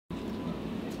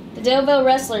The Daleville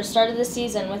Wrestlers started the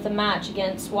season with a match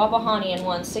against Wapahani and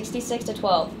won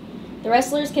 66-12. The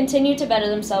Wrestlers continued to better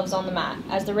themselves on the mat.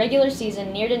 As the regular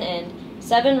season neared an end,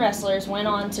 7 wrestlers went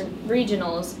on to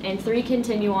regionals and 3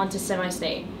 continue on to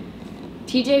semi-state.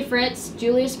 TJ Fritz,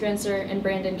 Julius Grinser, and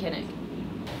Brandon Kinnick.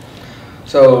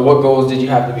 So what goals did you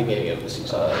have at the beginning of the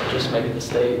season? Just make it to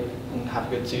state and have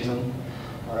a good season.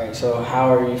 All right, so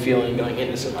how are you feeling going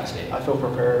into semi-state? I feel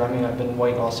prepared. I mean, I've been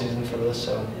waiting all season for this,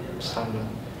 so it's time to.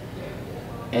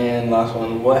 And last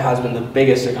one, what has been the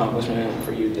biggest accomplishment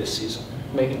for you this season?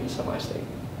 Make it to semi-state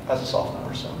as a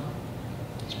sophomore, so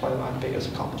it's probably my biggest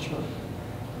accomplishment.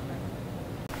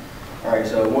 All right,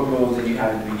 so what goals did you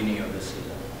have at the beginning of this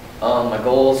season? My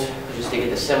goals were just to get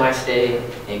to semi-state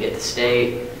and get to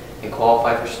state and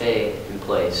qualify for state and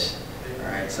place.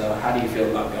 All right, so how do you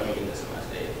feel about going into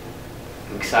semi-state?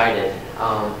 I'm excited.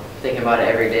 Thinking about it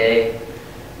every day.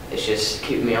 It's just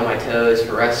keeping me on my toes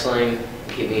for wrestling,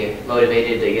 keep me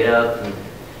motivated to get up and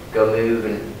go move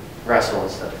and wrestle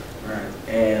and stuff. All right,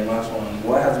 and last one,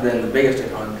 what has been the biggest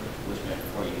accomplishment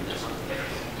for you this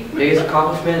season? Biggest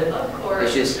accomplishment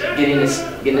is just getting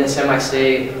to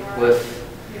semi-state with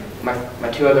my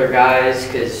 2 other guys,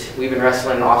 because we've been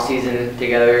wrestling off season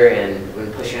together and we've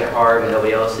been pushing it hard when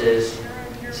nobody else is.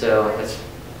 So that's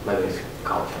my biggest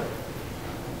accomplishment.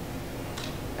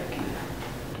 Thank you.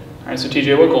 All right, so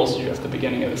TJ, what goals did you have at the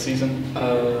beginning of the season?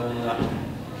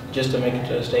 Just to make it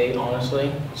to state,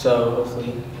 honestly. So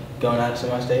hopefully going out of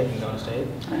semi-state and going to state.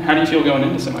 All right, how do you feel going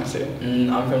into semi-state?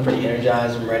 I'm feeling pretty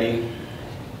energized. I'm ready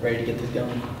to get this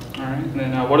going. All right, and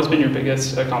then what has been your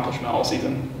biggest accomplishment all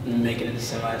season? Making it to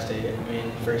semi-state. I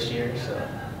mean, first year, so.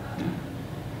 Yeah.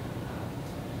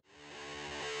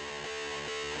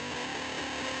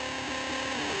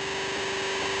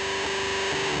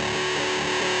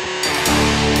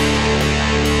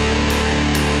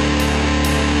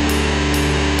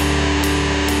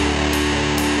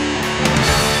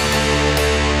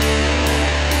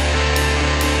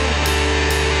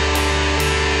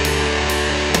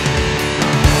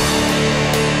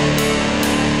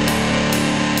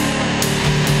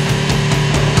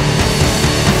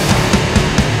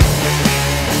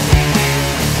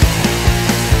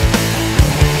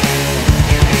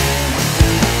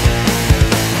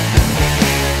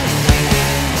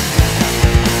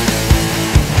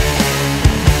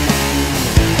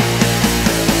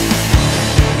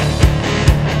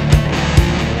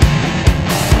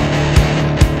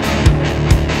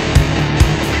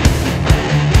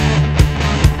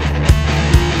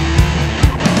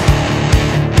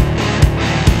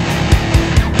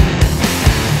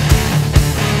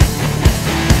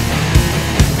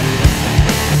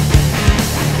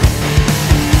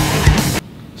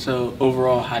 So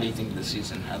overall, how do you think the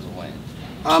season has went?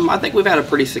 I think we've had a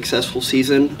pretty successful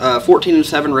season,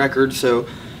 14-7 record, so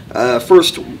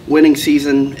first winning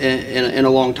season in a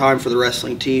long time for the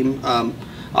wrestling team.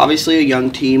 Obviously a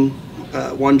young team,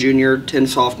 1 junior, 10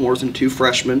 sophomores, and 2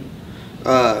 freshmen.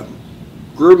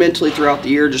 Grew mentally throughout the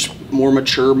year, just more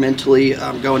mature mentally,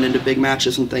 going into big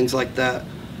matches and things like that.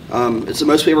 It's the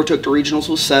most we ever took to regionals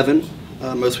was 7.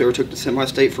 Most we ever took to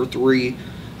semi-state for 3.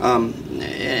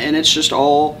 And it's just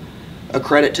all a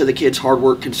credit to the kids' hard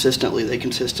work consistently. They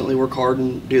consistently work hard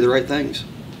and do the right things.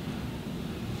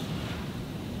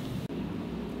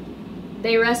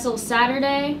 They wrestle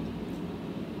Saturday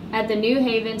at the New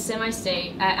Haven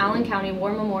Semi-State at Allen County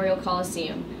War Memorial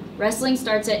Coliseum. Wrestling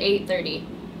starts at 8:30.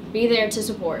 Be there to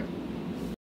support.